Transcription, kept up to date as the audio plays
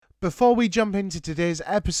Before we jump into today's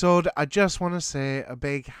episode, I just want to say a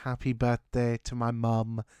big happy birthday to my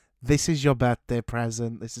mum. This is your birthday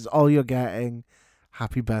present. This is all you're getting.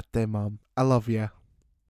 Happy birthday, Mum. I love you.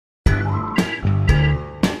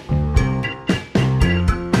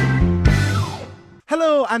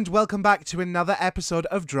 Hello and welcome back to another episode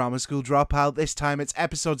of Drama School Dropout. This time it's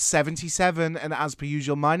episode 77, and as per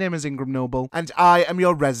usual, my name is Ingram Noble and I am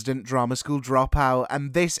your resident Drama School Dropout.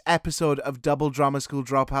 And this episode of Double Drama School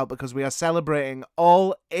Dropout, because we are celebrating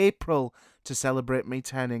all April to celebrate me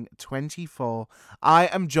turning 24, I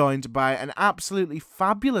am joined by an absolutely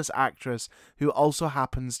fabulous actress who also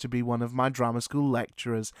happens to be one of my drama school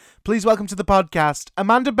lecturers. Please welcome to the podcast,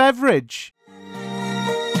 Amanda Beveridge.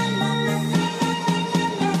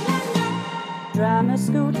 Drama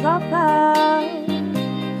school dropout,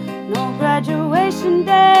 no graduation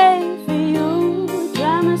day for you.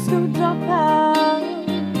 Drama school dropout,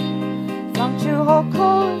 funked your whole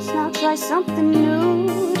course, now try something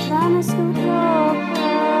new. Drama school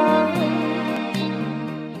dropout.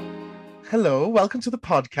 Hello, welcome to the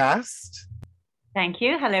podcast. Thank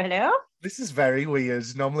you. Hello, hello. This is very weird.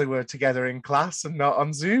 Normally we're together in class and not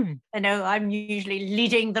on Zoom. I know I'm usually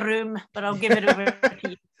leading the room, but I'll give it over to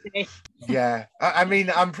you today. Yeah, I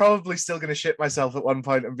mean, I'm probably still going to shit myself at one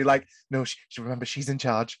point and be like, no, remember, she's in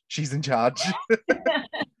charge. She's in charge.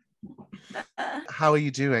 How are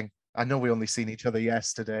you doing? I know we only seen each other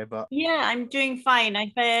yesterday, but... Yeah, I'm doing fine.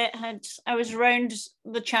 I was around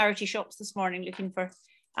the charity shops this morning looking for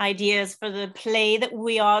ideas for the play that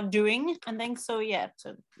we are doing and things. So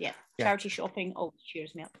charity shopping always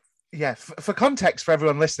cheers me up. Yeah, for context for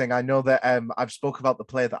everyone listening, I know that I've spoke about the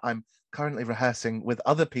play that I'm currently rehearsing with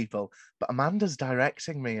other people, but Amanda's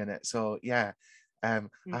directing me in it. So yeah, I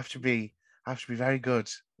have to be very good,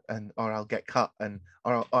 and or I'll get cut, and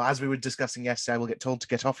or as we were discussing yesterday, I will get told to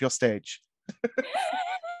get off your stage.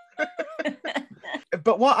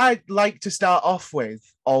 But what I'd like to start off with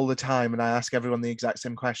all the time, and I ask everyone the exact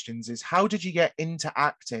same questions, is how did you get into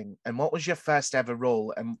acting, and what was your first ever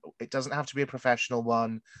role? And it doesn't have to be a professional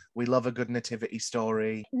one. We love a good nativity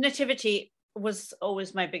story. Nativity was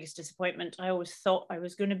always my biggest disappointment. I always thought I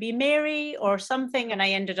was going to be Mary or something, and I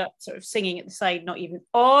ended up sort of singing at the side, not even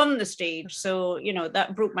on the stage. So,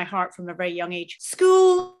 that broke my heart from a very young age.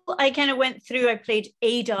 School, I kind of went through, I played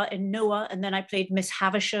Ada in Noah, and then I played Miss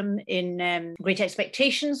Havisham in Great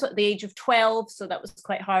Expectations at the age of 12, so that was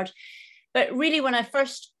quite hard. But really, when I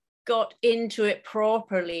first got into it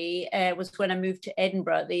properly was when I moved to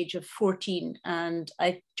Edinburgh at the age of 14, and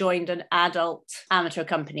I joined an adult amateur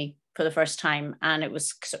company for the first time, and it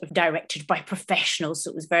was sort of directed by professionals, so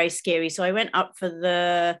it was very scary. So I went up for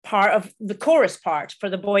the part of the chorus part for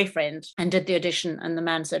the boyfriend and did the audition, and the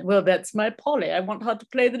man said, well, that's my Polly, I want her to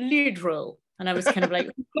play the lead role. And I was kind of like,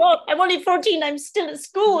 God, I'm only 14, I'm still at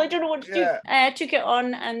school, I don't know what to do. I took it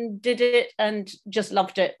on and did it and just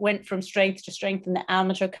loved it. Went from strength to strength in the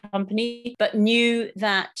amateur company, but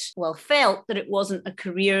felt that it wasn't a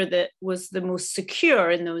career that was the most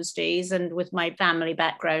secure in those days. And with my family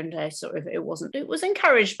background, it was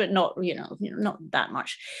encouraged, but not, not that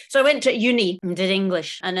much. So I went to uni and did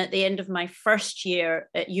English. And at the end of my first year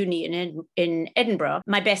at uni in Edinburgh,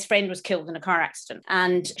 my best friend was killed in a car accident.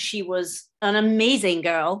 And she was an amazing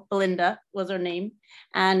girl. Belinda was her name.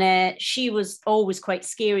 And she was always quite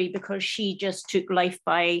scary because she just took life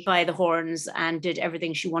by the horns and did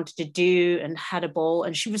everything she wanted to do and had a ball.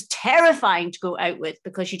 And she was terrifying to go out with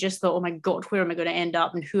because you just thought, oh my God, where am I going to end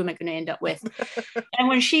up and who am I going to end up with? And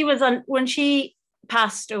when she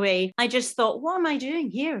passed away, I just thought, what am I doing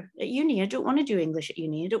here at uni? I don't want to do English at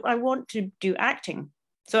uni. I want to do acting.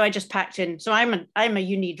 So I just packed in. So I'm a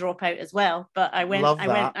uni dropout as well, but I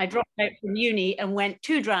dropped out from uni and went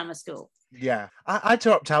to drama school. Yeah, I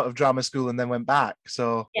dropped out of drama school and then went back.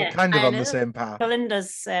 So we're kind of on the same path.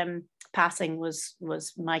 Belinda's passing was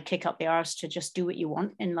my kick up the arse to just do what you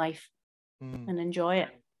want in life and enjoy it.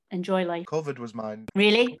 Enjoy life. COVID was mine.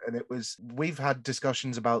 Really? And we've had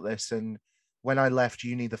discussions about this, and when I left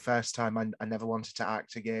uni the first time, I never wanted to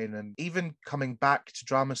act again. And even coming back to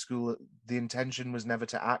drama school, the intention was never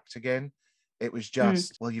to act again. It was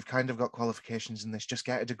just, well, you've kind of got qualifications in this, just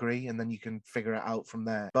get a degree and then you can figure it out from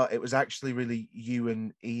there. But it was actually really you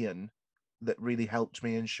and Ian that really helped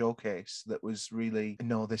me in Showcase. That was really,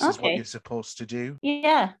 no, this is what you're supposed to do.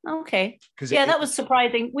 Yeah, okay. That was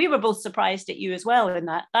surprising. We were both surprised at you as well in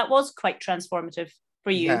that. That was quite transformative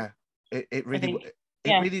for you. Yeah, it really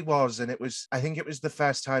was. And I think it was the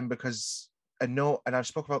first time, because a note, and I've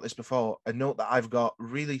spoken about this before, a note that I've got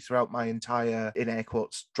really throughout my entire, in air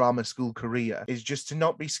quotes, drama school career is just to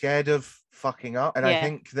not be scared of fucking up. And I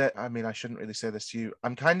think that, I mean, I shouldn't really say this to you.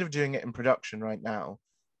 I'm kind of doing it in production right now.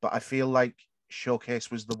 but I feel like Showcase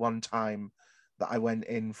was the one time that I went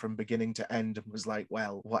in from beginning to end and was like,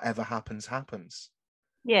 well, whatever happens, happens.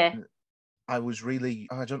 Yeah. I was really,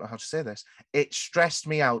 I don't know how to say this. It stressed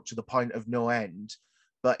me out to the point of no end,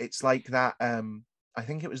 but it's like that. I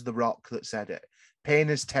think it was The Rock that said it. Pain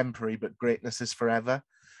is temporary, but greatness is forever.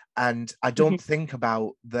 And I don't think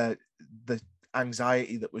about the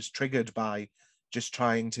anxiety that was triggered by just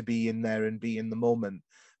trying to be in there and be in the moment.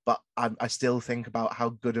 But I still think about how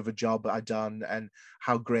good of a job I'd done and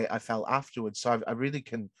how great I felt afterwards. So I really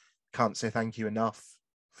can't say thank you enough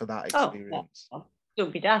for that experience. Oh,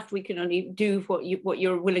 don't be daft. We can only do what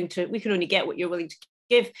you're willing to. We can only get what you're willing to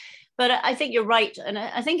give. But I think you're right, and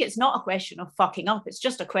I think it's not a question of fucking up. It's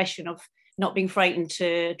just a question of not being frightened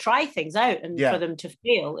to try things out and for them to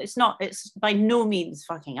fail. It's not. It's by no means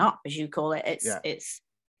fucking up, as you call it. It's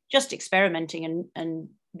just experimenting and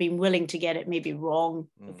being willing to get it maybe wrong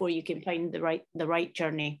before you can find the right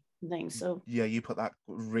journey and things. So yeah, you put that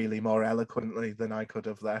really more eloquently than I could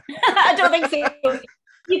have there. I don't think so.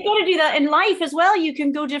 You've got to do that in life as well. You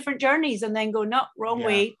can go different journeys and then go, no, wrong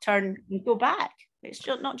way, turn and go back. It's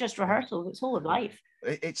just not just rehearsals, it's whole of life.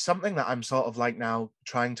 It's something that I'm sort of like now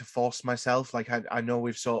trying to force myself. Like I know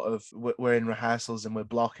we're in rehearsals and we're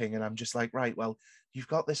blocking and I'm just like, right, well, you've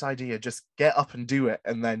got this idea, just get up and do it.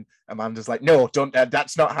 And then Amanda's like, no, don't,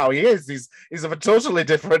 that's not how he is. He's of a totally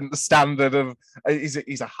different standard of,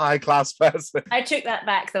 he's a high class person. I took that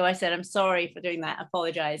back though. I said, I'm sorry for doing that. I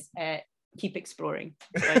apologize. Keep exploring.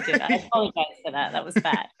 So I apologize for that. That was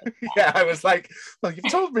bad. Yeah, I was like, well, you've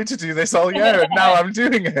told me to do this all year and now I'm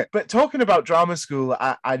doing it. But talking about drama school,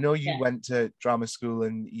 I know you went to drama school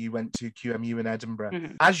and you went to QMU in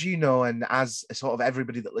Edinburgh. As you know, and as sort of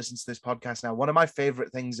everybody that listens to this podcast now, one of my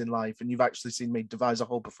favorite things in life, and you've actually seen me devise a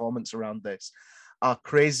whole performance around this, are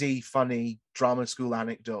crazy, funny drama school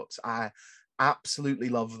anecdotes. I absolutely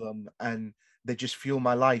love them and they just fuel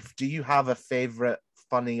my life. Do you have a favorite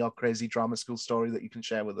funny or crazy drama school story that you can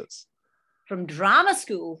share with us? From drama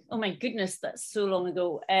school? Oh my goodness, that's so long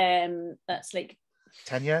ago. That's like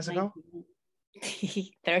 10 years ago?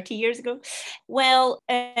 30 years ago. Well,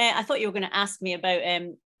 I thought you were going to ask me about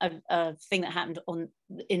a thing that happened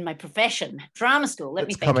in my profession, drama school. Let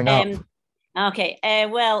me think. Coming up. Okay.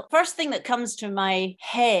 Well, first thing that comes to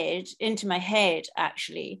into my head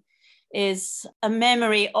actually, is a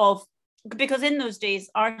memory of, because in those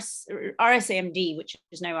days, RSAMD, which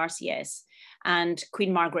is now RCS, and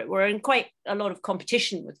Queen Margaret were in quite a lot of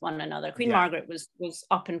competition with one another. Queen Margaret was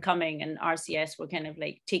up and coming, and RCS were kind of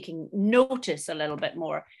like taking notice a little bit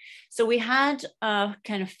more. So we had a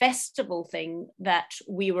kind of festival thing that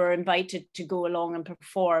we were invited to go along and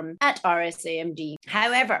perform at RSAMD.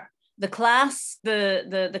 However, the class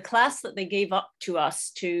that they gave up to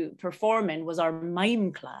us to perform in was our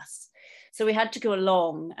mime class. So we had to go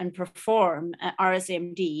along and perform at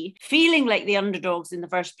RSAMD, feeling like the underdogs in the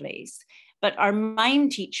first place. But our mime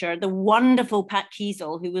teacher, the wonderful Pat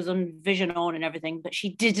Kiesel, who was on Vision On and everything, but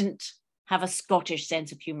she didn't have a Scottish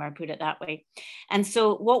sense of humour, put it that way. And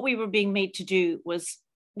so what we were being made to do was,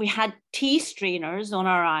 we had tea strainers on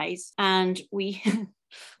our eyes and we...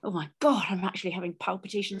 oh my God, I'm actually having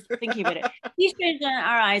palpitations thinking about it. These strainers in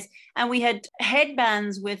our eyes, and we had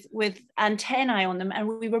headbands with antennae on them, and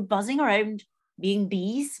we were buzzing around being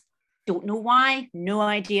bees. Don't know why, no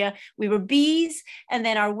idea. We were bees, and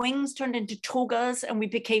then our wings turned into togas, and we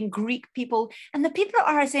became Greek people. And the people at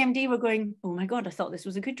RSMD were going, oh my God, I thought this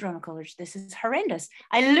was a good drama college. This is horrendous.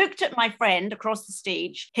 I looked at my friend across the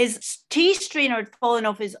stage. His tea strainer had fallen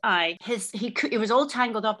off his eye. It was all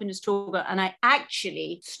tangled up in his toga, and I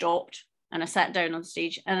actually stopped and I sat down on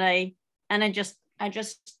stage, and I just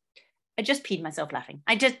peed myself laughing.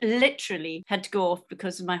 I just literally had to go off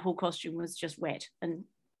because my whole costume was just wet, and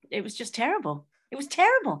it was just terrible. It was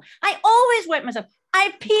terrible. I always wet myself.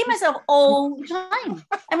 I pee myself all the time.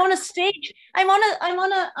 I'm on a stage. I'm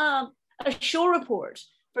on a show report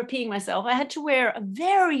for peeing myself. I had to wear a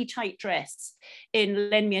very tight dress in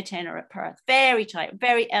Lend Me a Tenor at Perth. Very tight,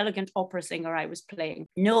 very elegant opera singer I was playing.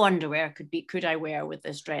 No underwear could I wear with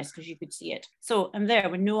this dress, because you could see it. So I'm there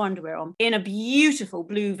with no underwear on, in a beautiful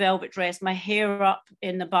blue velvet dress, my hair up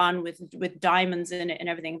in the bun with diamonds in it and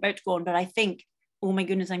everything, about to go on. But I think, oh my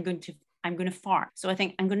goodness, I'm going to fart. So I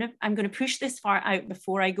think I'm going to push this fart out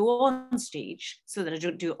before I go on stage, so that I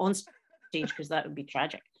don't do it on stage, because that would be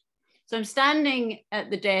tragic. So I'm standing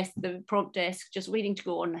at the desk, the prompt desk, just waiting to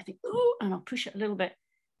go on. And I think, oh, and I'll push it a little bit,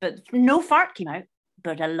 but no fart came out,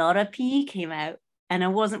 but a lot of pee came out, and I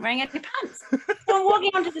wasn't wearing any pants. So I'm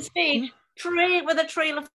walking onto the stage with a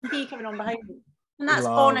trail of pee coming on behind me. And that's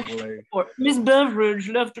honest. Lovely. Miss Beveridge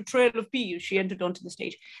left a trail of pee as she entered onto the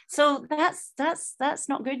stage. So that's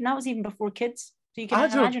not good. And that was even before kids. So you can I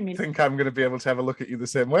imagine don't me. think I'm going to be able to have a look at you the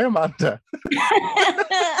same way, Amanda.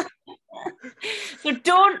 So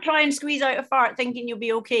don't try and squeeze out a fart thinking you'll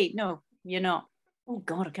be okay. No, you're not. Oh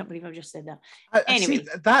God, I can't believe I've just said that. Anyway, see,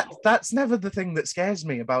 that's never the thing that scares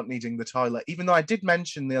me about needing the toilet. Even though I did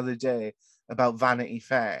mention the other day about Vanity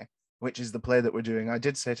Fair, which is the play that we're doing. I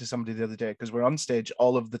did say to somebody the other day, because we're on stage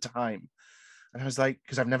all of the time, and I was like,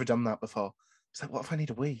 because I've never done that before. It's like, what if I need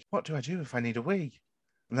a wee? What do I do if I need a wee?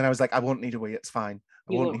 And then I was like, I won't need a wee. It's fine.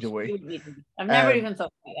 I won't need a wee. I've never even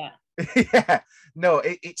thought about that. Yeah, no,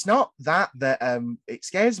 it's not that it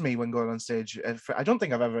scares me when going on stage. I don't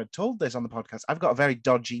think I've ever told this on the podcast. I've got a very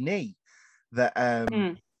dodgy knee that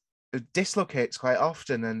dislocates quite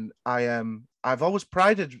often, and I've always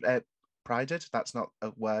prided. That's not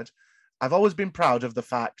a word. I've always been proud of the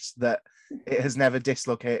fact that it has never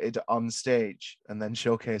dislocated on stage, and then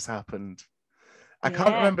Showcase happened. I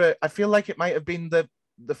can't remember. I feel like it might have been the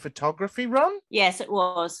photography run. Yes, it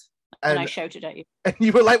was. And I shouted at you. And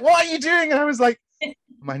you were like, what are you doing? And I was like,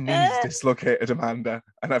 my knee's dislocated, Amanda,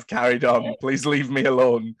 and I've carried on. Please leave me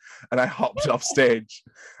alone. And I hopped off stage.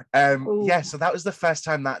 Yeah, so that was the first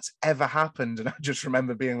time that's ever happened. And I just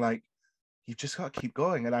remember being like, you've just got to keep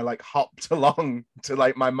going. And I like hopped along to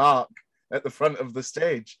like my mark at the front of the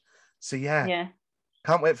stage. So yeah.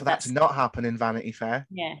 Can't wait for that to not happen in Vanity Fair.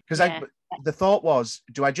 Yeah. Because the thought was,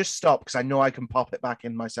 do I just stop? Because I know I can pop it back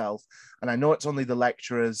in myself. And I know it's only the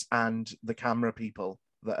lecturers and the camera people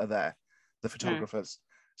that are there, the photographers.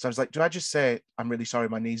 So I was like, do I just say, I'm really sorry,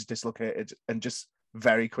 my knee's dislocated, and just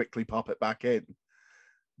very quickly pop it back in?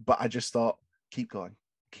 But I just thought, keep going.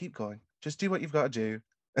 Just do what you've got to do.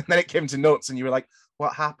 And then it came to notes and you were like,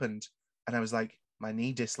 what happened? And I was like, my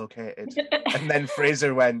knee dislocated. And then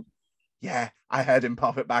Fraser went, yeah, I heard him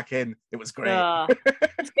pop it back in. It was great.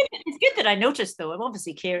 It's good that I noticed, though. I'm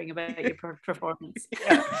obviously caring about your performance.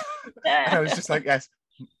 And I was just like, yes,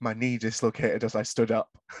 my knee dislocated as I stood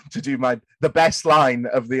up to do the best line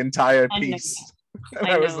of the entire piece. And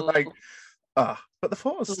I was like, but the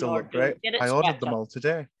photos still look great. I ordered them all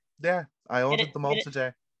today. Yeah, I ordered them all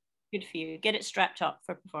today. Good for you. Get it strapped up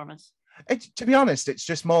for performance. To be honest, it's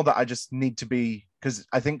just more that I just need to be, because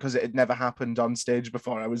it had never happened on stage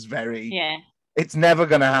before, I was very, it's never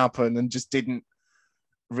going to happen, and just didn't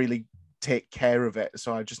really take care of it.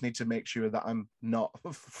 So I just need to make sure that I'm not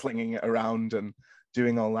flinging it around and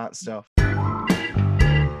doing all that stuff.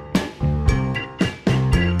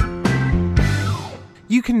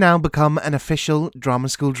 You can now become an official Drama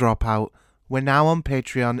School Dropout. We're now on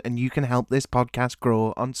Patreon, and you can help this podcast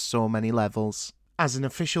grow on so many levels. As an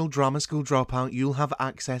official Drama School Dropout, you'll have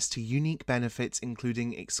access to unique benefits,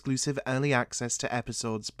 including exclusive early access to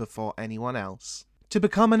episodes before anyone else. To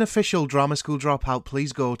become an official Drama School Dropout,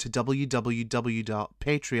 please go to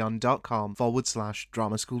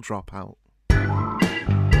www.patreon.com/Drama School Dropout.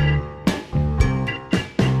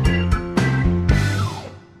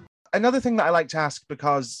 Another thing that I like to ask,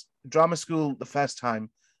 because Drama School, the first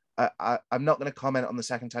time, I'm not going to comment on the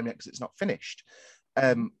second time yet because it's not finished,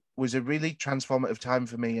 was a really transformative time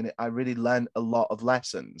for me, and I really learned a lot of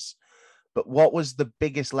lessons. But what was the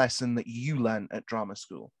biggest lesson that you learned at Drama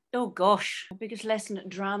School? Oh gosh, my biggest lesson at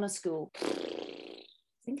Drama School. I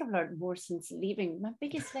think I've learned more since leaving. My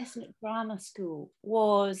biggest lesson at Drama School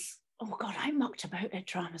was, oh God, I mucked about at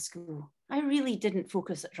Drama School. I really didn't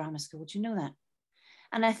focus at Drama School. Do you know that?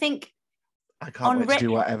 And I think I can't wait to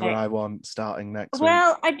do whatever I want starting next week.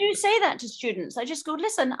 Well, I do say that to students. I just go,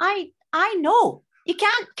 listen, I know. You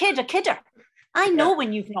can't kid a kidder. I know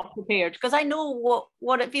when you've not prepared, because I know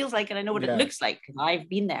what it feels like, and I know what it looks like, because I've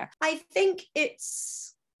been there. I think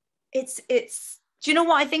it's do you know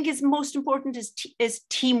what I think is most important is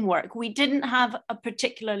teamwork. We didn't have a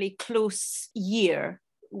particularly close year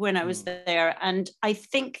when I was there, and I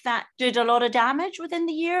think that did a lot of damage within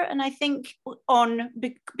the year. And I think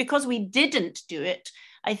because we didn't do it,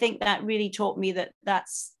 I think that really taught me that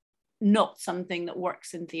that's not something that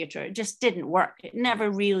works in theatre. It just didn't work. It never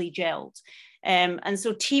really gelled. And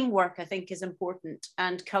so teamwork, I think, is important,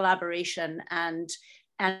 and collaboration and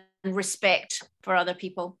respect for other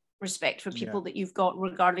people, respect for people that you've got,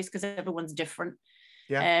 regardless, because everyone's different.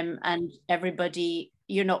 And everybody,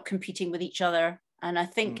 you're not competing with each other. And I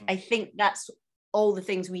think that's all the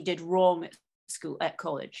things we did wrong at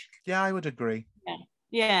college. Yeah, I would agree.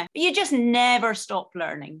 Yeah. But you just never stop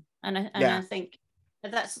learning. And I think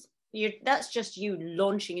that's just you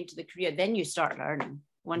launching into the career. Then you start learning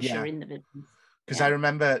once you're in the business. Because I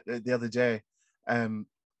remember the other day,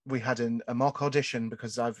 we had a mock audition,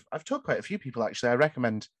 because I've told quite a few people, actually. I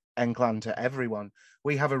recommend NCLAN to everyone.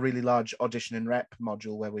 We have a really large audition and rep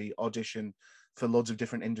module where we audition for loads of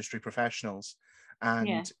different industry professionals.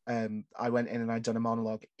 And I went in and I'd done a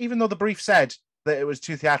monologue. Even though the brief said that it was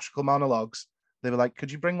 2 theatrical monologues, they were like,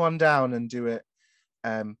 could you bring one down and do it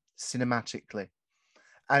cinematically?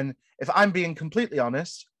 And if I'm being completely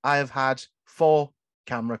honest, I have had 4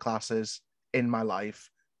 camera classes in my life.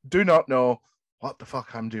 Do not know what the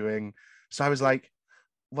fuck I'm doing. So I was like,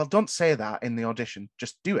 well, don't say that in the audition.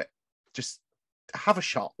 Just do it. Just have a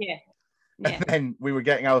shot. Yeah. And then we were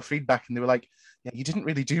getting our feedback and they were like, yeah, you didn't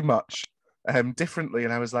really do much differently.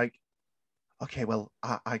 And I was like, okay, well,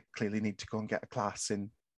 I clearly need to go and get a class in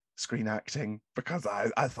screen acting because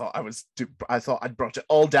I thought I'd brought it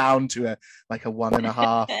all down to a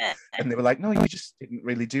 1.5. And they were like, no, you just didn't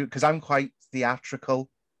really do it, because I'm quite theatrical,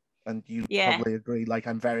 and you probably agree. Like,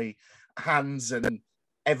 I'm very hands and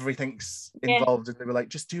everything's involved. And they were like,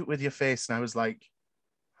 just do it with your face. And I was like,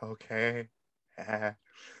 okay.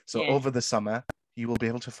 So over the summer, you will be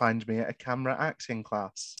able to find me at a camera acting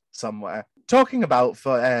class somewhere. Talking about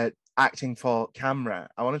for acting for camera,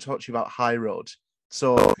 I want to talk to you about High Road.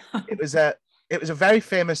 So it was a very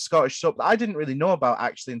famous Scottish soap that I didn't really know about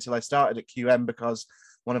actually until I started at QM, because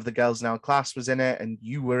one of the girls in our class was in it and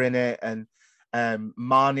you were in it, and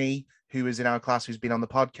Marnie, who was in our class, who's been on the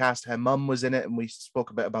podcast, her mum was in it, and we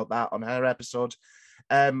spoke a bit about that on her episode.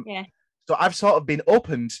 So I've sort of been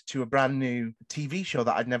opened to a brand new TV show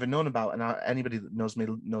that I'd never known about, and anybody that knows me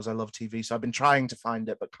knows I love TV, so I've been trying to find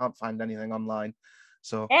it but can't find anything online.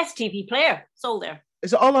 So STV Player, it's all there.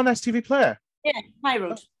 Is it all on STV Player? Yeah, High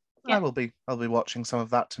Road. Yeah. I'll be watching some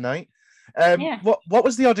of that tonight. What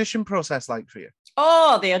was the audition process like for you?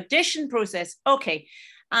 Oh, the audition process. Okay.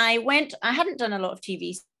 I hadn't done a lot of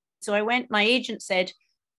TV. So I went, my agent said,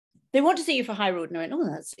 they want to see you for High Road. And I went, oh,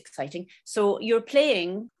 that's exciting. So you're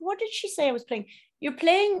playing, what did she say I was playing? You're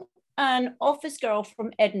playing an office girl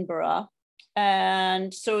from Edinburgh.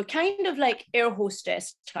 And so kind of like air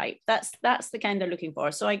hostess type. That's the kind they're looking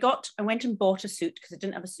for. So I went and bought a suit because I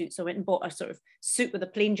didn't have a suit. So I went and bought a sort of suit with a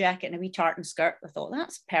plain jacket and a wee tartan skirt. I thought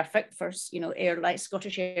that's perfect for, airline,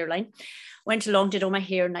 Scottish Airline. Went along, did all my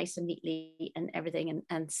hair nice and neatly and everything,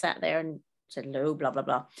 and sat there and said hello, blah, blah,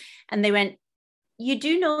 blah. And they went, you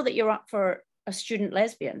do know that you're up for a student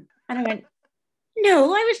lesbian? And I went,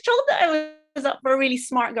 no, I was told that I was up for a really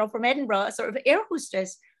smart girl from Edinburgh, a sort of air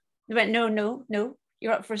hostess. They went, no,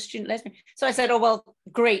 you're up for a student lesbian. So I said, oh, well,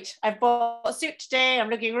 great. I've bought a suit today. I'm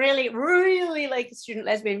looking really, really like a student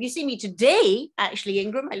lesbian. If you see me today, actually,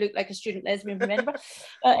 Ingram, I look like a student lesbian from Edinburgh.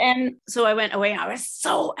 So I went away. I was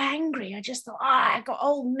so angry. I just thought, I got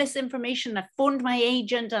all misinformation. I phoned my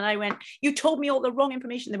agent and I went, you told me all the wrong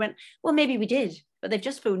information. They went, well, maybe we did, but they've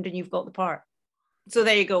just phoned and you've got the part. So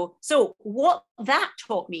there you go. So what that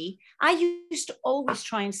taught me, I used to always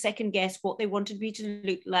try and second guess what they wanted me to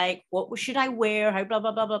look like, what should I wear, how blah,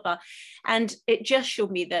 blah, blah, blah, blah. And it just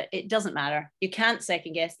showed me that it doesn't matter. You can't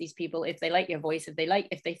second guess these people. If they like your voice, if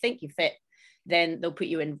they think you fit, then they'll put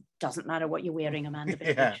you in. Doesn't matter what you're wearing,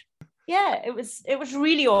 Amanda. Yeah, it was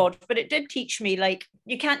really odd, but it did teach me, like,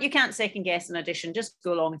 you can't second guess an audition. Just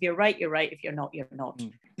go along. If you're right, you're right. If you're not, you're not.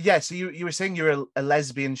 Yeah, so you were saying you're a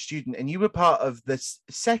lesbian student, and you were part of this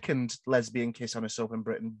second lesbian kiss on a soap in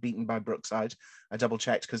Britain, Beaten by Brookside. I double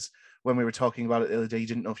checked because when we were talking about it the other day, you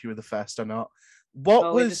didn't know if you were the first or not.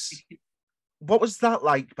 What was that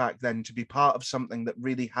like back then, to be part of something that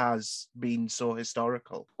really has been so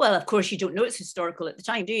historical? Well, of course, you don't know it's historical at the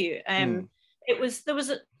time, do you?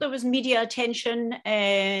 There was media attention.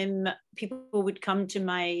 People would come to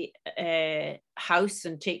my house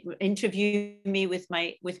and interview me with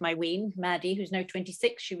my Wayne, Maddie, who's now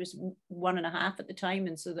 26. She was 1.5 at the time,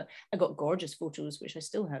 and so I got gorgeous photos, which I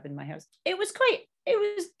still have in my house. It was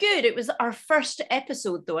good. It was our first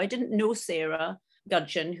episode, though. I didn't know Sarah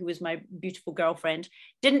Gudgeon, who was my beautiful girlfriend.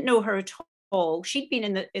 Didn't know her at all. She'd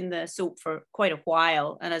been in the soap for quite a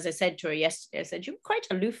while, and as I said to her yesterday, I said, "You were quite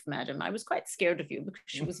aloof, madam. I was quite scared of you," because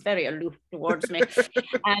she was very aloof towards me.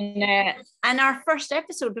 And our first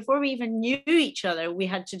episode, before we even knew each other, we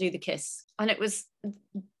had to do the kiss, and it was,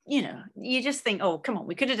 you just think, oh, come on,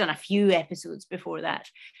 we could have done a few episodes before that.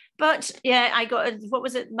 But yeah, I got what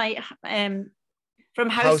was it? My from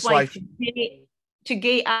housewife. To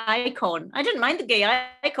gay icon. I didn't mind the gay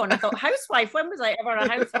icon. I thought, housewife, when was I ever a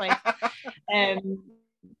housewife?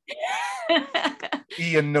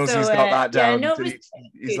 Ian knows he's got that down. Yeah,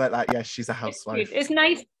 he's like that. Yes, she's a housewife. It's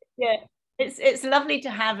nice. Yeah, it's lovely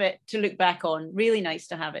to have it to look back on. Really nice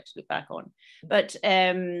to have it to look back on. But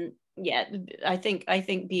yeah, I think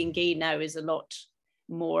being gay now is a lot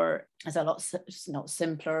more. It's not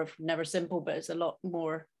simpler. Never simple, but it's a lot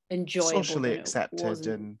more enjoyable. Socially than it accepted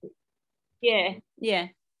wasn't. and... Yeah.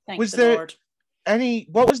 Thank Was the there Lord.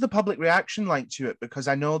 what was the public reaction like to it? Because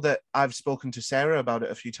I know that I've spoken to Sarah about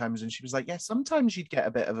it a few times, and she was like, yeah, sometimes you'd get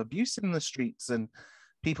a bit of abuse in the streets and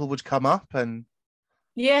people would come up and...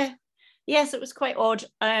 Yeah. Yes, it was quite odd.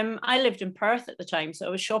 I lived in Perth at the time, so I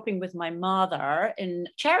was shopping with my mother in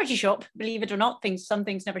a charity shop. Believe it or not, some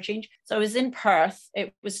things never change. So I was in Perth.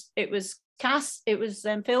 It was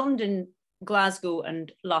filmed in Glasgow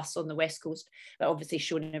and Luss on the west coast, but obviously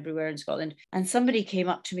shown everywhere in Scotland. And somebody came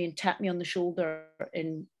up to me and tapped me on the shoulder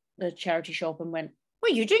in the charity shop and went,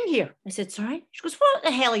 "What are you doing here?" I said, "Sorry." She goes, "What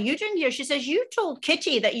the hell are you doing here?" She says, "You told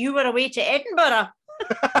Kitty that you were away to Edinburgh."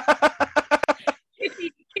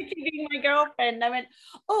 Kitty being my girlfriend. I went,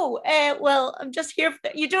 "Oh, well, I'm just here."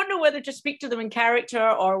 You don't know whether to speak to them in character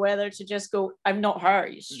or whether to just go, "I'm not her,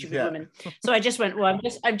 you stupid woman." So I just went, "Well,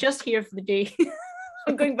 I'm just here for the day."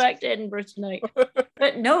 I'm going back to Edinburgh tonight.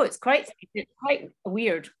 But no, it's quite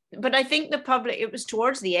weird. But I think the public, it was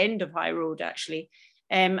towards the end of High Road, actually.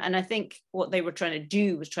 And I think what they were trying to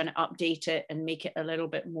do was trying to update it and make it a little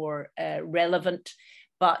bit more relevant.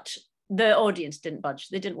 But the audience didn't budge.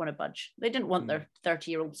 They didn't want to budge. They didn't want their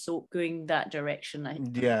 30-year-old soap going that direction.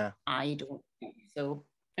 I don't think so.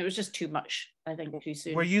 It was just too much, I think, too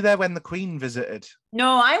soon. Were you there when the Queen visited?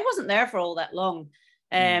 No, I wasn't there for all that long.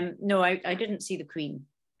 No, I didn't see the Queen.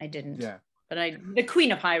 I didn't. Yeah. But the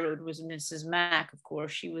Queen of High Road was Mrs. Mack, of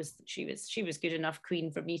course. She was good enough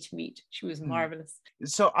queen for me to meet. She was marvelous.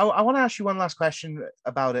 So I want to ask you one last question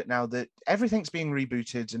about it now that everything's being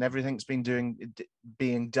rebooted and everything's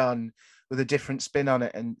being done with a different spin on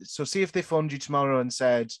it. And so see if they phoned you tomorrow and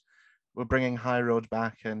said, "We're bringing High Road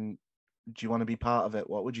back and do you want to be part of it?"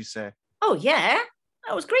 What would you say? Oh, yeah.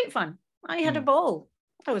 That was great fun. I had a ball.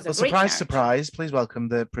 That was a great surprise, surprise. Please welcome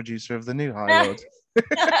the producer of the new High Road.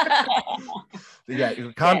 Yeah,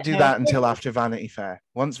 you can't do that until after Vanity Fair.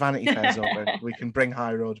 Once Vanity Fair's over, we can bring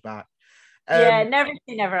High Road back. Never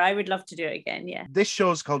say never. I would love to do it again, yeah. This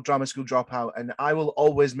show's called Drama School Dropout, and I will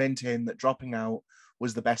always maintain that dropping out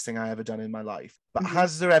was the best thing I ever done in my life. But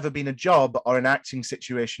has there ever been a job or an acting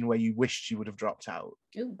situation where you wished you would have dropped out?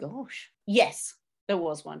 Oh, gosh. Yes, there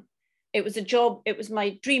was one. It was a job. It was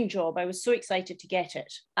my dream job. I was so excited to get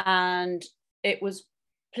it. And it was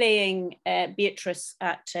playing Beatrice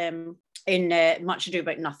in Much Ado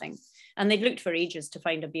About Nothing. And they'd looked for ages to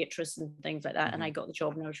find a Beatrice and things like that. And I got the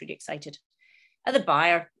job and I was really excited. At the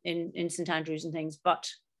Byre in St Andrews and things. But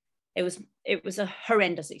it was a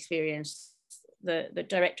horrendous experience. The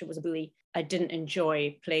director was a bully. I didn't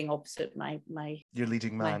enjoy playing opposite your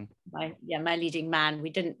leading man. My leading man. We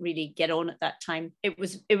didn't really get on at that time. It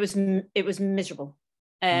was miserable.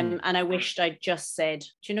 And I wished I'd just said,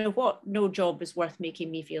 "Do you know what? No job is worth making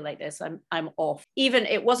me feel like this. I'm off." Even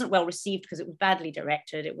it wasn't well received because it was badly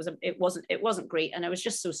directed. It wasn't great, and I was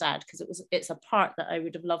just so sad because it's a part that I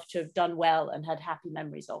would have loved to have done well and had happy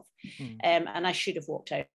memories of. And I should have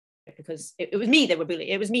walked out because it was me that were bullied.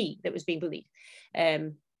 It was me that was being bullied.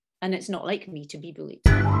 And it's not like me to be bullied.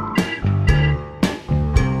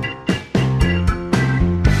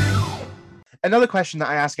 Another question that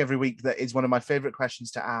I ask every week that is one of my favourite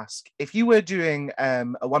questions to ask. If you were doing a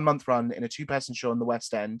 1 month run in a 2-person show in the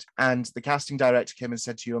West End and the casting director came and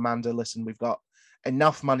said to you, "Amanda, listen, we've got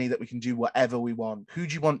enough money that we can do whatever we want. Who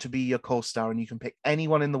do you want to be your co-star?" And you can pick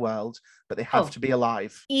anyone in the world, but they have to be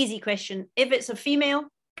alive. Easy question. If it's a female,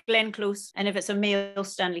 Glenn Close, and if it's a male,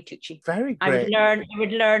 Stanley Tucci. Very great. I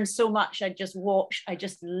would learn so much. I'd just watch. I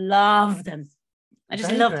just love them. I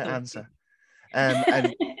just love them. Answer.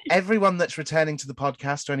 And everyone that's returning to the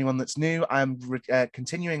podcast or anyone that's new, I'm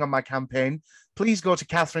continuing on my campaign. Please go to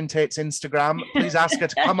Catherine Tate's Instagram. Please ask her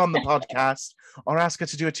to come on the podcast or ask her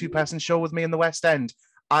to do a 2-person show with me in the West End.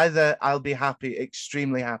 Either I'll be happy,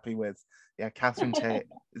 extremely happy with. Yeah, Catherine Tate.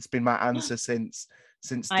 It's been my answer since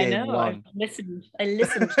day one. I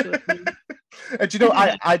listened to it. And do you know,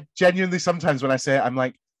 I genuinely sometimes when I say it, I'm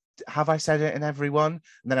like, have I said it in every one?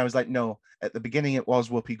 And then I was like, no, at the beginning it was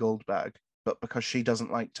Whoopi Goldberg, but because she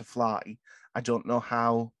doesn't like to fly, I don't know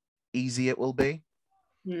how easy it will be.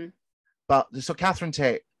 But so Catherine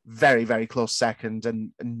Tate, very, very close second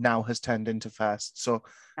and now has turned into first. So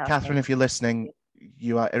Catherine, if you're listening,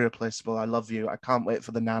 you are irreplaceable. I love you. I can't wait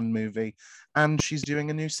for the Nan movie. And she's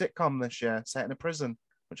doing a new sitcom this year set in a prison,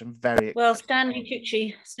 which I'm very excited. Well, Stanley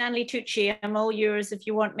Tucci, I'm all yours if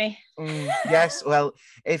you want me. Yes, well,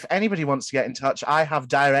 if anybody wants to get in touch, I have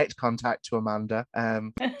direct contact to Amanda.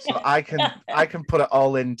 So I can put it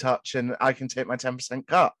all in touch and I can take my 10%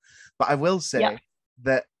 cut. But I will say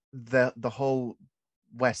that the whole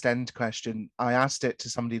West End question, I asked it to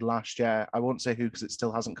somebody last year. I won't say who because it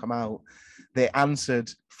still hasn't come out. they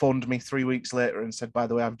answered, phoned me 3 weeks later and said, by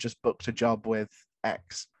the way, I've just booked a job with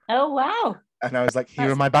X. Oh, wow. And I was like, here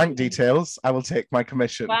That's are my bank amazing. details. I will take my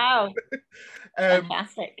commission. Wow.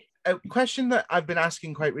 Fantastic. A question that I've been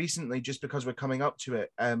asking quite recently, just because we're coming up to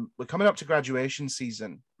it. We're coming up to graduation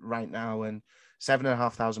season right now, and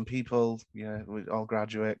 7,500 people. Yeah, we all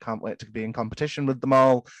graduate. Can't wait to be in competition with them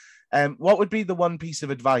all. What would be the one piece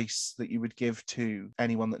of advice that you would give to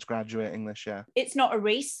anyone that's graduating this year? It's not a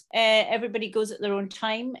race. Everybody goes at their own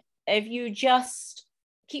time. If you just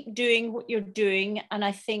keep doing what you're doing, and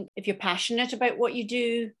I think if you're passionate about what you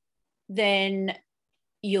do, then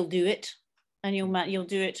you'll do it, and you'll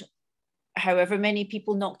do it however many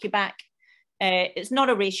people knock you back. It's not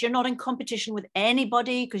a race. You're not in competition with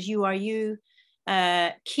anybody, because you are you.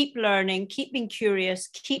 Keep learning, keep being curious,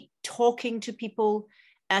 keep talking to people.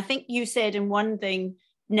 I think you said in one thing,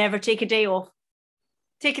 never take a day off.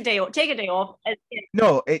 Take a day off.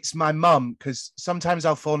 No, it's my mum, because sometimes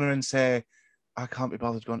I'll phone her and say, I can't be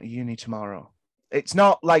bothered going to uni tomorrow. It's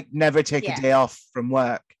not like never take a day off from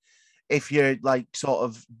work. If you're like sort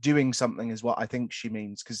of doing something is what I think she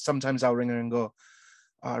means. Because sometimes I'll ring her and go,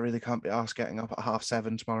 oh, I really can't be asked getting up at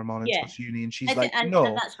 7:30 tomorrow morning to go to uni. And she's like, no,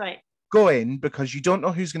 and that's right. Go in, because you don't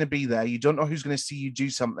know who's going to be there. You don't know who's going to see you do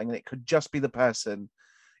something. And it could just be the person.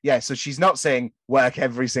 Yeah, so she's not saying work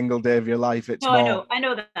every single day of your life. It's no, more... I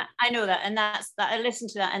know that, and that's that. I listen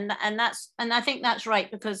to that, and I think that's right,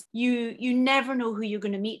 because you never know who you're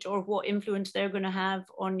going to meet or what influence they're going to have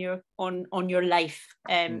on your life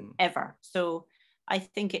ever. So I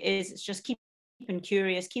think it's just keeping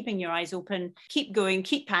curious, keeping your eyes open, keep going,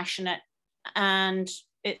 keep passionate, and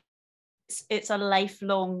it's a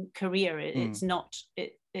lifelong career. It's not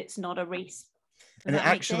a race. And it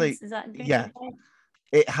actually, yeah.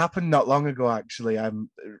 It happened not long ago, actually.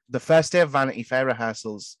 The first day of Vanity Fair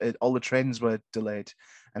rehearsals, all the trains were delayed,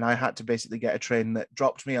 and I had to basically get a train that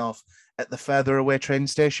dropped me off at the further away train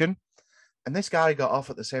station. And this guy got off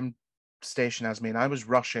at the same station as me, and I was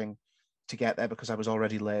rushing to get there because I was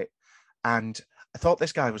already late. And I thought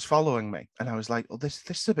this guy was following me, and I was like, "Oh, this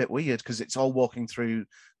is a bit weird," because it's all walking through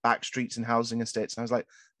back streets and housing estates. And I was like,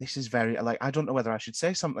 "This is very I don't know whether I should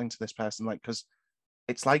say something to this person, because."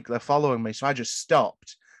 It's like they're following me. So I just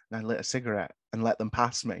stopped and I lit a cigarette and let them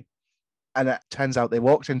pass me. And it turns out they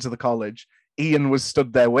walked into the college. Ian was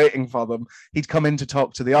stood there waiting for them. He'd come in to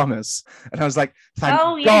talk to the honours. And I was like,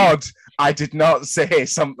 thank God I did not say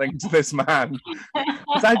something to this man.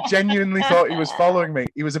 Because I genuinely thought he was following me.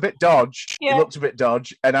 He was a bit dodge. Yeah. He looked a bit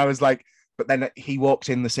dodge. And I was like, but then he walked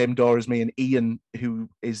in the same door as me, and Ian, who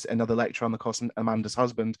is another lecturer on the course and Amanda's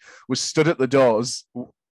husband, was stood at the doors.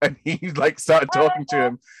 And he started talking to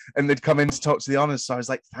him, and they'd come in to talk to the honours. So I was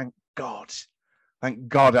like, thank God I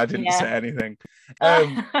didn't say anything.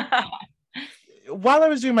 While I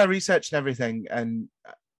was doing my research and everything, and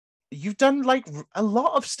you've done a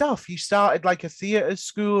lot of stuff. You started a theatre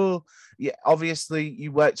school. Yeah, obviously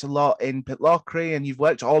you worked a lot in Pitlochry, and you've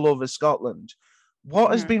worked all over Scotland. What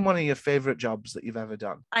has been one of your favourite jobs that you've ever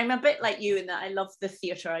done? I'm a bit like you in that I love the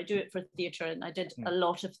theatre. I do it for theatre, and I did a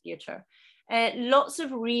lot of theatre. Lots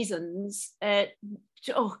of reasons.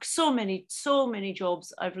 So many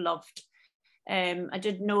jobs I've loved. I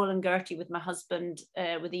did Noel and Gertie with my husband,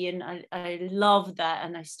 with Ian. I loved that,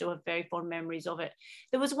 and I still have very fond memories of it.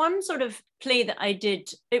 There was one sort of play that I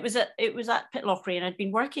did. It was at Pitlochry,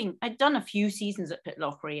 and I'd done a few seasons at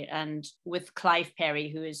Pitlochry, and with Clive Perry,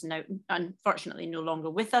 who is now unfortunately no longer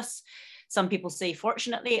with us. Some people say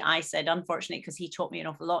fortunately. I said unfortunately, because he taught me an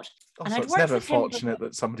awful lot. And it's never fortunate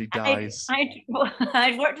that somebody dies.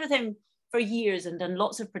 I'd worked with him for years and done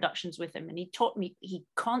lots of productions with him, and he taught me. He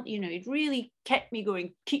really kept me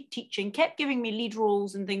going, keep teaching, kept giving me lead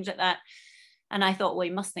roles and things like that. And I thought, well,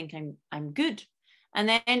 he must think I'm good. And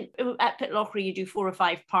then at Pitlochry, you do 4 or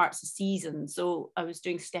 5 parts a season. So I was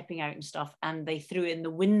doing Stepping Out and stuff, and they threw in The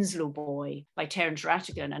Winslow Boy by Terence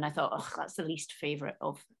Rattigan. And I thought, oh, that's the least favourite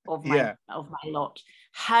of my lot.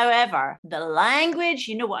 However, the language,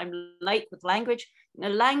 you know what I'm like with language, the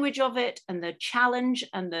language of it and the challenge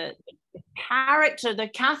and the character, the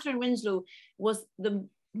Catherine Winslow was the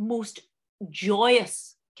most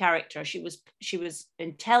joyous character. She was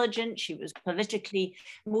intelligent, she was politically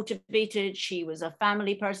motivated, she was a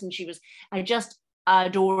family person, I just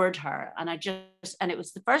adored her, and it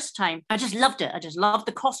was the first time I just loved it. I just loved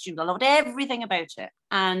the costumes, I loved everything about it,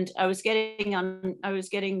 and I was getting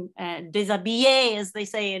déshabillée, as they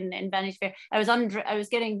say in Vanity Fair. I was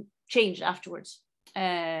getting changed afterwards,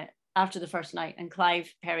 after the first night, and Clive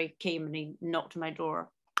Perry came and he knocked on my door.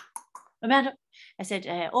 Amanda, I said,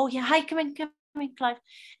 oh yeah, hi, come in, Clive.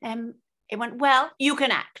 It went, well, you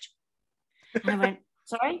can act. And I went,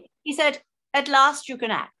 sorry? He said, at last you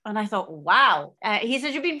can act. And I thought, wow. He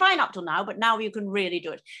said, you've been fine up till now, but now you can really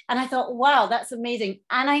do it. And I thought, wow, that's amazing.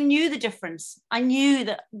 And I knew the difference. I knew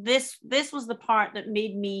that this was the part that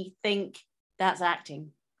made me think that's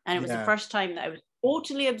acting. And it was the first time that I was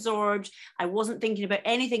totally absorbed. I wasn't thinking about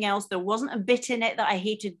anything else. There wasn't a bit in it that I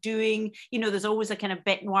hated doing. You know, there's always a kind of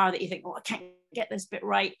bit noir that you think, oh, I can't get this bit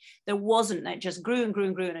right. There wasn't. It just grew and grew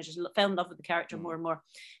and grew, and I just fell in love with the character more and more.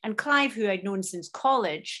 And Clive, who I'd known since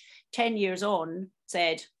college, 10 years on,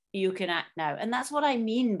 said, you can act now. And that's what I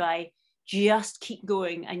mean by just keep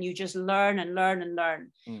going, and you just learn and learn and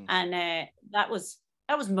learn. And that was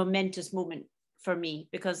a momentous moment for me,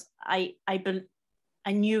 because I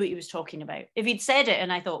knew what he was talking about. If he'd said it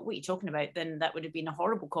and I thought, what are you talking about? Then that would have been a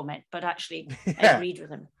horrible comment, but actually I agreed with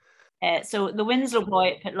him. So the Winslow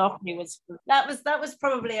boy at Pitlochry was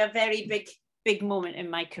probably a very big moment in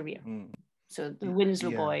my career. So the Winslow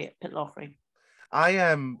boy at Pitlochry.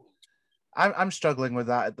 I'm struggling with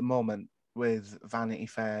that at the moment with Vanity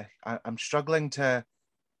Fair. I'm struggling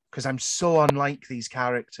because I'm so unlike these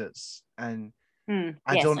characters, and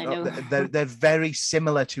I don't know. They're very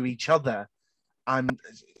similar to each other. I'm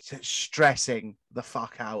stressing the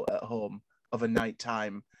fuck out at home of a night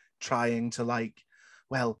time, trying to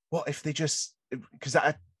well, what if they just, because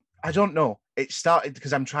I don't know. It started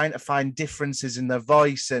because I'm trying to find differences in their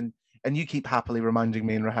voice, and you keep happily reminding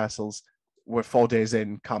me in rehearsals, we're 4 days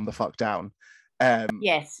in, calm the fuck down.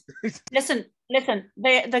 Yes. Listen,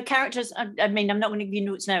 the characters, I mean, I'm not going to give you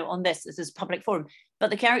notes now on this. This is public forum, but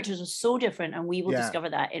the characters are so different, and we will discover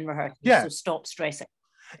that in rehearsal. So stop stressing.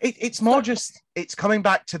 It's more just, it's coming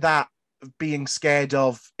back to that being scared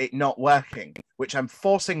of it not working, which I'm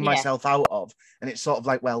forcing myself out of. And it's sort of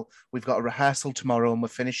like, well, we've got a rehearsal tomorrow and we're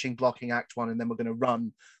finishing blocking Act 1, and then we're going to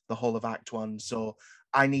run the whole of Act 1. So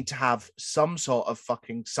I need to have some sort of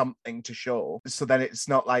fucking something to show. So then it's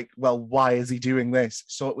not like, well, why is he doing this?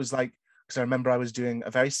 So it was like, because I remember I was doing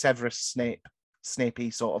a very Severus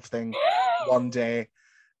Snapey sort of thing one day,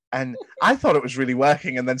 and I thought it was really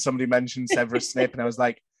working. And then somebody mentioned Severus Snape, and I was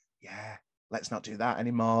like, yeah, let's not do that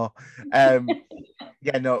anymore.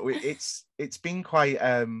 It's been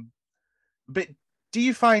quite. But do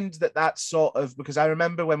you find that that's sort of, because I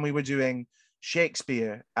remember when we were doing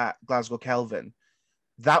Shakespeare at Glasgow Kelvin,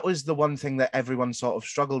 that was the one thing that everyone sort of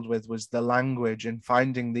struggled with, was the language and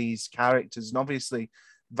finding these characters. And obviously,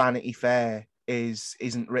 Vanity Fair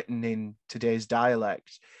isn't written in today's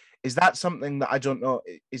dialect. Is that something that, I don't know,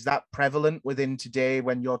 is that prevalent within today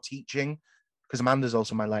when you're teaching? Because Amanda's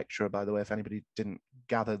also my lecturer, by the way, if anybody didn't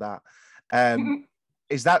gather that.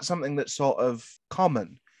 Is that something that's sort of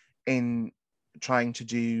common in trying to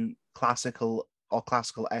do classical or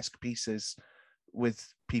classical-esque pieces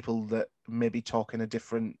with people that maybe talk in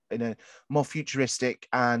a more futuristic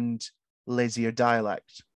and lazier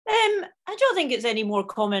dialect? I don't think it's any more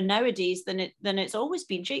common nowadays than it's always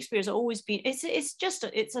been. Shakespeare's always been. It's just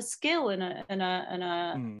it's a skill and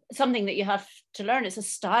a something that you have to learn. It's a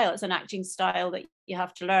style. It's an acting style that you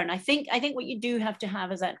have to learn. I think what you do have to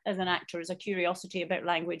have as an actor is a curiosity about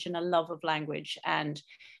language and a love of language and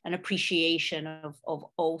an appreciation of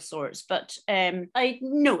all sorts. But I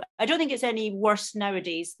don't think it's any worse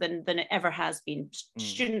nowadays than it ever has been.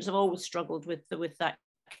 Students have always struggled with that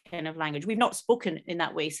kind of language. We've not spoken in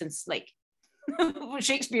that way since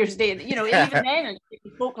Shakespeare's day, even then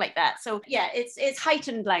people spoke like that. So yeah, it's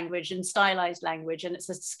heightened language and stylized language, and it's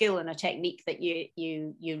a skill and a technique that you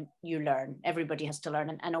learn. Everybody has to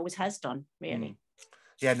learn, and always has done, really.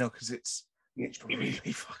 Yeah, no, because it's really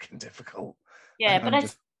fucking difficult. Yeah,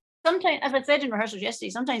 but sometimes, as I said in rehearsals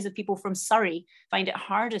yesterday, sometimes the people from Surrey find it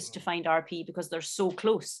hardest to find RP because they're so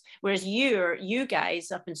close. Whereas you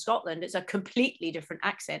guys up in Scotland, it's a completely different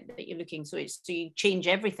accent that you're looking. So you change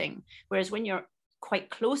everything. Whereas when you're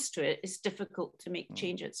quite close to it, it's difficult to make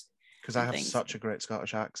changes. Because I have such a great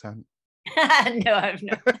Scottish accent. No, I've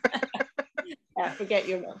not. Forget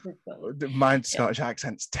you're not from Scotland. My Scottish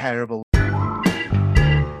accent's terrible.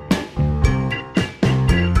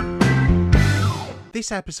 This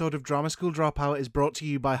episode of Drama School Dropout is brought to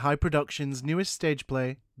you by High Productions' newest stage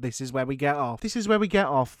play, This Is Where We Get Off. This Is Where We Get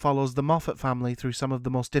Off follows the Moffat family through some of the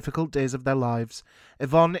most difficult days of their lives.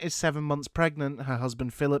 Yvonne is 7 months pregnant, her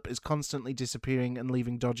husband Philip is constantly disappearing and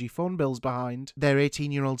leaving dodgy phone bills behind, their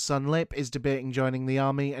 18-year-old son Lip is debating joining the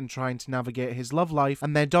army and trying to navigate his love life,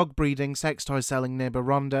 and their dog-breeding, sex toy-selling neighbour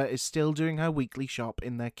Rhonda is still doing her weekly shop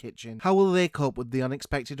in their kitchen. How will they cope with the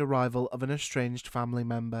unexpected arrival of an estranged family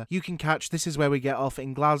member? You can catch This Is Where We Get Off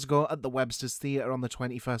in Glasgow at the Webster's Theatre on the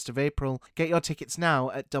 21st of April. Get your tickets now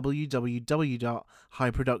at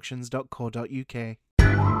www.highproductions.co.uk.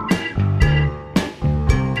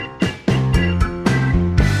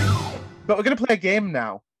 But we're going to play a game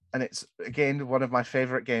now. And it's, again, one of my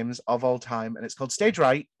favourite games of all time. And it's called Stage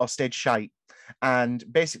Right or Stage Shite. And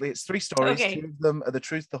basically, it's 3 stories. Okay. 2 of them are the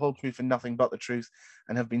truth, the whole truth, and nothing but the truth,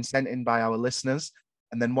 and have been sent in by our listeners.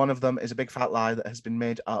 And then one of them is a big fat lie that has been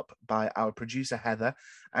made up by our producer, Heather.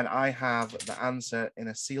 And I have the answer in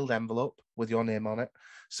a sealed envelope with your name on it,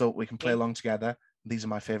 so we can play along together. These are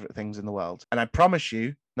my favourite things in the world. And I promise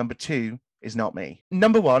you, number 2 is not me.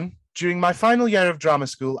 Number 1, during my final year of drama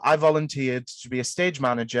school, I volunteered to be a stage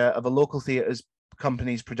manager of a local theatre's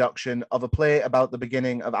company's production of a play about the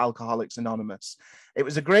beginning of Alcoholics Anonymous. It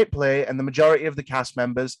was a great play, and the majority of the cast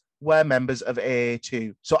members were members of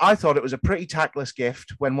AA2. So I thought it was a pretty tactless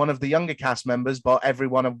gift when one of the younger cast members bought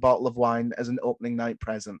everyone a bottle of wine as an opening night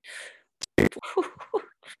present.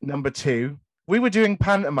 Number 2, we were doing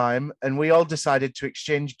pantomime and we all decided to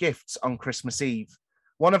exchange gifts on Christmas Eve.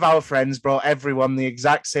 One of our friends brought everyone the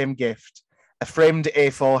exact same gift, a framed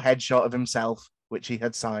A4 headshot of himself, which he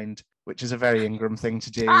had signed, which is a very Ingram thing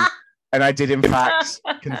to do. And I did, in fact,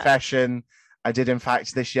 confession, I did, in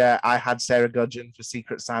fact, this year, I had Sarah Gudgeon for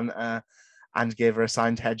Secret Santa and gave her a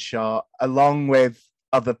signed headshot, along with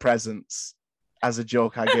other presents. As a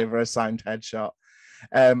joke, I gave her a signed headshot.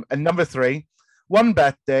 And number 3, one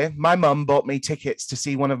birthday, my mum bought me tickets to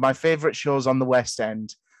see one of my favourite shows on the West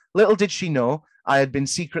End. Little did she know, I had been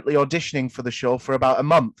secretly auditioning for the show for about a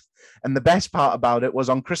month. And the best part about it was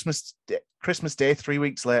on Christmas Day, 3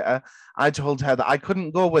 weeks later, I told her that I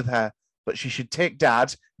couldn't go with her, but she should take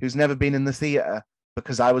Dad, who's never been in the theatre,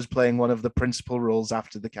 because I was playing one of the principal roles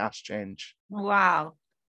after the cast change. Wow.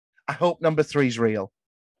 I hope number 3's real.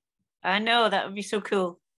 I know, that would be so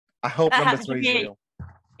cool. I hope That number happened to 3's me. real.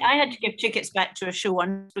 I had to give tickets back to a show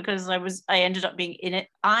once because I ended up being in it.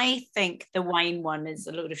 I think the wine one is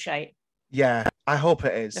a load of shite. Yeah, I hope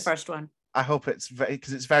it is. The first one. I hope it's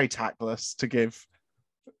because it's very tactless to give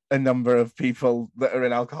a number of people that are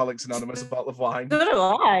in Alcoholics Anonymous a bottle of wine. So do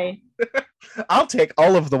I. I'll take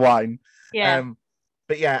all of the wine. Yeah.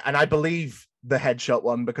 But yeah, and I believe the headshot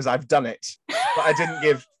one because I've done it. But I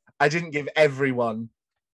didn't give everyone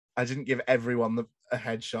a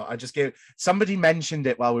headshot. I just gave, somebody mentioned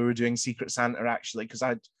it while we were doing Secret Santa, actually, because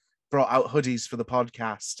I'd brought out hoodies for the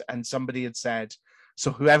podcast, and somebody had said, so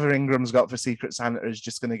whoever Ingram's got for Secret Santa is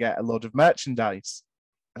just going to get a load of merchandise.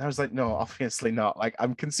 And I was like, no, obviously not. Like,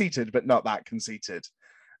 I'm conceited, but not that conceited.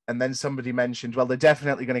 And then somebody mentioned, well, they're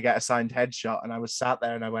definitely going to get a signed headshot. And I was sat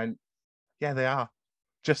there and I went, yeah, they are.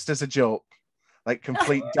 Just as a joke. Like,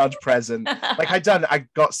 complete dud present. Like, I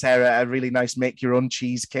got Sarah a really nice make your own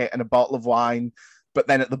cheese kit and a bottle of wine. But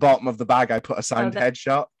then at the bottom of the bag, I put a signed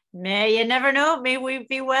headshot. May you never know. May we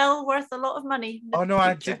be well worth a lot of money. Oh, no,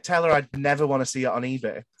 I did tell her I'd never want to see it on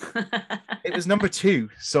eBay. It was number 2.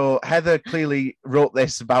 So Heather clearly wrote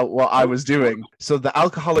this about what I was doing. So the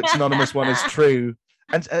Alcoholics Anonymous one is true.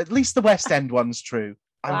 And at least the West End one's true.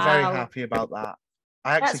 I'm very happy about that.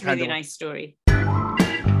 That's a really nice story.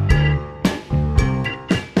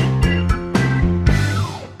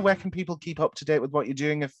 Where can people keep up to date with what you're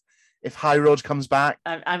doing if High Road comes back?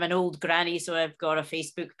 I'm an old granny, so I've got a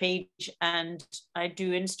Facebook page and I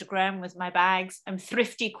do Instagram with my bags. I'm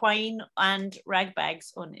Thrifty Quine and Rag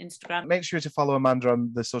Bags on Instagram. Make sure to follow Amanda on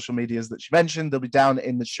the social medias that she mentioned. They'll be down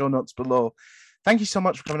in the show notes below. Thank you so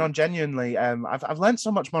much for coming on, genuinely. I've learned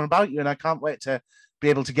so much more about you, and I can't wait to be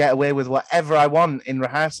able to get away with whatever I want in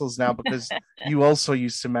rehearsals now, because you also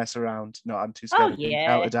used to mess around. No, I'm too scared of being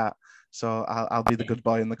shouted at. So I'll be the good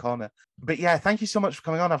boy in the corner. But yeah, thank you so much for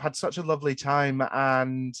coming on. I've had such a lovely time,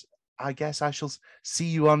 and I guess I shall see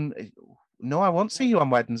you on... No, I won't see you on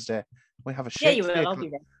Wednesday. We have a Shakespeare... Yeah, you will. I'll be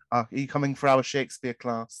there. Are you coming for our Shakespeare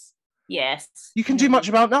class? Yes. You can do much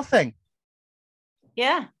about nothing.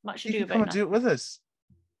 Yeah, much to do about You can come and do it with us.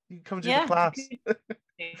 You can come and do the class.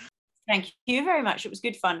 Thank you very much. It was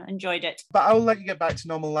good fun. Enjoyed it. But I'll let you get back to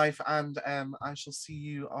normal life, and I shall see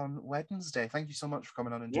you on Wednesday. Thank you so much for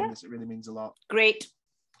coming on and doing this. It really means a lot. Great.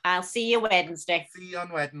 I'll see you Wednesday. See you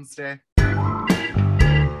on Wednesday.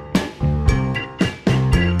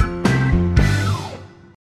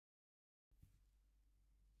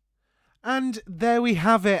 And there we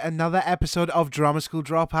have it, another episode of Drama School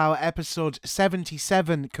Dropout, episode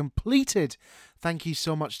 77 completed. Thank you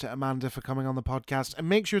so much to Amanda for coming on the podcast, and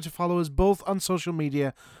make sure to follow us both on social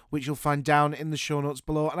media, which you'll find down in the show notes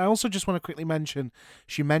below. And I also just want to quickly mention,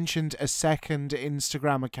 she mentioned a second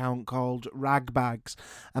Instagram account called Ragbags.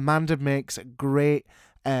 Amanda makes great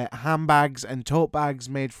handbags and tote bags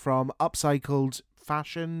made from upcycled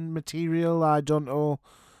fashion material. I don't know.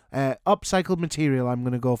 Upcycled material I'm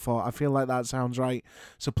going to go for. I feel like that sounds right.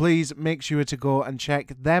 So please make sure to go and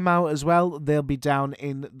check them out as well. They'll be down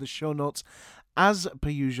in the show notes. As per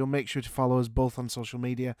usual, make sure to follow us both on social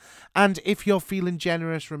media. And if you're feeling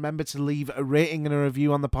generous, remember to leave a rating and a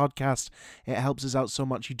review on the podcast. It helps us out so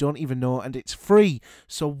much you don't even know, and it's free.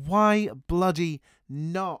 So why bloody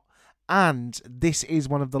not? And this is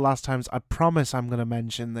one of the last times I promise I'm going to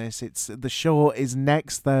mention this. The show is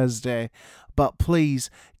next Thursday, but please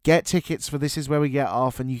get tickets for This Is Where We Get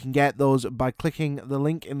Off, and you can get those by clicking the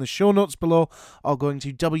link in the show notes below or going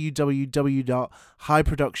to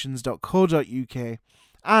www.highproductions.co.uk.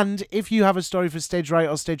 And if you have a story for Stage Right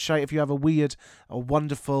or Stage Shite, if you have a weird or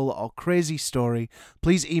wonderful or crazy story,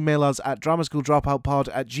 please email us at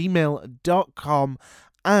dramasschooldropoutpod@gmail.com,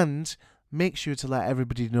 and make sure to let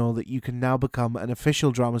everybody know that you can now become an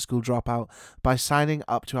official Drama School Dropout by signing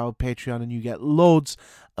up to our Patreon, and you get loads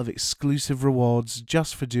of exclusive rewards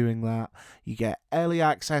just for doing that. You get early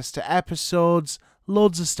access to episodes,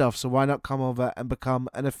 loads of stuff, so why not come over and become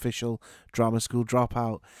an official Drama School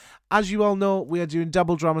Dropout? As you all know, we are doing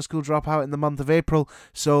double Drama School Dropout in the month of April,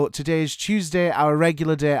 so today is Tuesday, our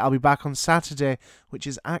regular day. I'll be back on Saturday, which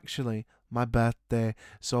is actually my birthday.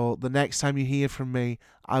 So the next time you hear from me,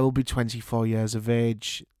 I will be 24 years of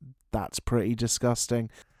age. That's pretty disgusting.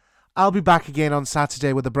 I'll be back again on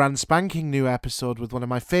Saturday with a brand spanking new episode with one of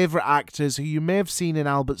my favourite actors who you may have seen in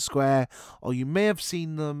Albert Square, or you may have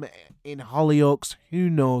seen them in Hollyoaks, who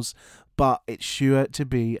knows, but it's sure to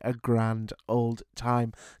be a grand old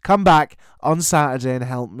time. Come back on Saturday and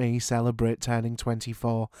help me celebrate turning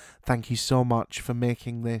 24. Thank you so much for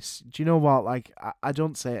making this. Do you know what? Like, I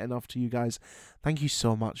don't say it enough to you guys. Thank you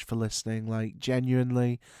so much for listening. Like,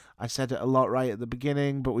 genuinely, I said it a lot right at the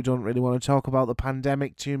beginning, but we don't really want to talk about the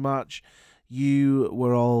pandemic too much. You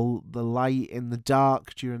were all the light in the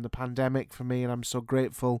dark during the pandemic for me, and I'm so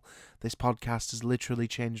grateful. This podcast has literally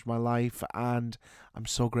changed my life, and I'm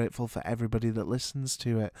so grateful for everybody that listens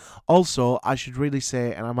to it. Also, I should really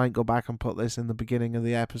say, and I might go back and put this in the beginning of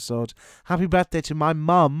the episode, happy birthday to my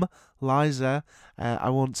mum, Liza. I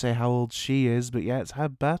won't say how old she is, but yeah, it's her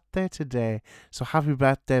birthday today. So happy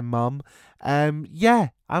birthday, Mum. Yeah,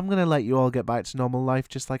 I'm going to let you all get back to normal life,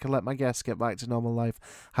 just like I let my guests get back to normal life.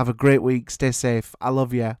 Have a great week. Stay safe. I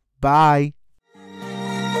love you. Bye.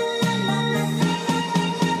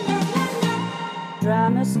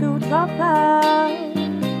 Drama school dropout,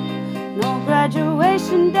 no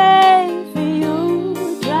graduation day for you.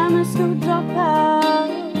 Drama school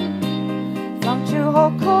dropout, funked your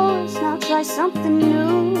whole course, now try something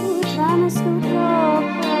new. Drama school dropout.